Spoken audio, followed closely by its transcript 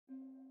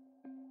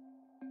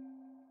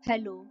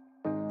Hello,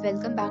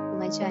 welcome back to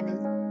my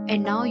channel.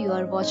 And now you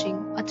are watching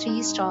a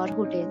 3-star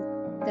hotel.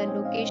 The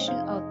location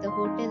of the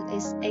hotel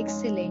is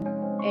excellent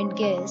and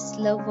guests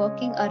love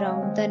walking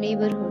around the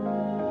neighborhood.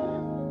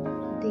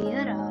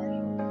 There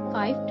are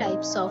 5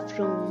 types of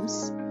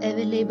rooms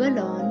available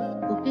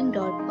on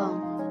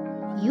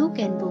booking.com. You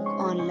can book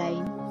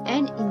online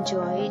and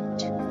enjoy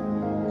it.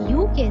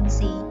 You can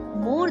see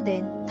more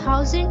than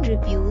 1000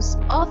 reviews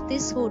of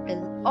this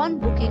hotel on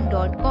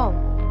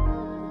booking.com.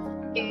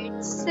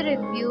 Its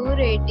review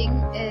rating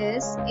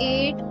is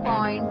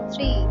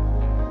 8.3,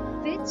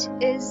 which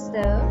is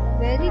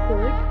very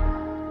good.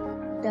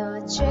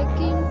 The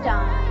check-in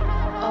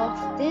time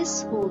of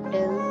this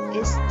hotel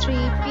is 3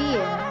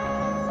 p.m.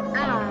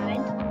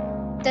 and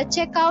the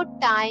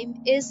checkout time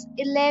is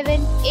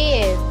 11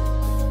 a.m.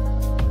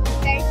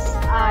 Pets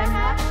are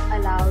not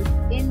allowed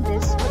in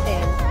this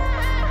hotel.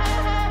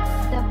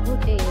 The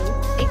hotel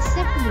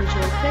accepts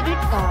major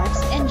credit cards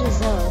and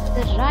reserves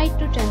the right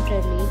to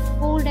temporarily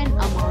hold an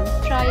amount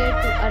prior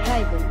to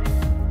arrival.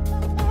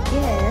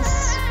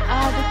 Guests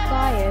are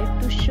required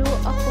to show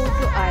a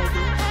photo ID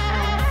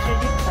and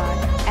credit card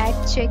at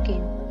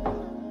check-in.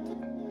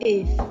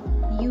 If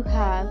you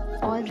have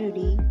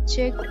already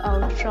checked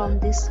out from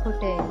this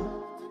hotel,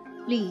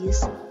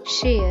 please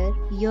share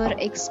your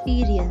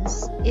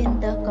experience in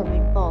the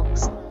comment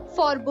box.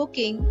 For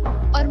booking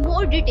or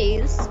more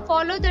details,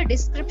 follow the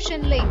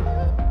description link.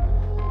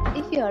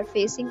 If you are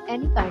facing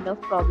any kind of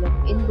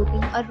problem in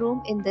booking a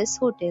room in this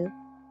hotel,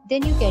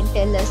 then you can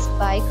tell us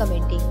by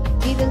commenting.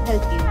 We will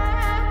help you.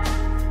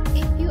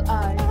 If you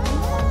are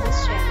new on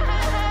this channel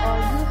or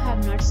you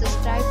have not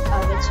subscribed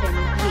our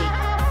channel yet,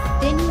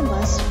 then you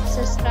must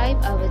subscribe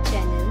our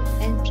channel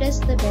and press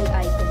the bell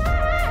icon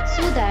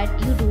so that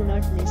you do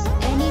not miss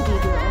any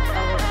video of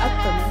our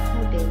upcoming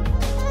hotel.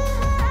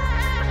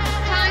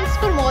 Thanks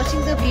for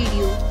watching the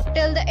video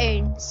till the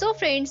end. So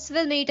friends,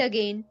 we'll meet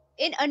again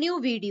in a new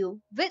video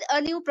with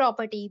a new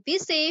property. Be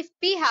safe,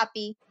 be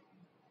happy.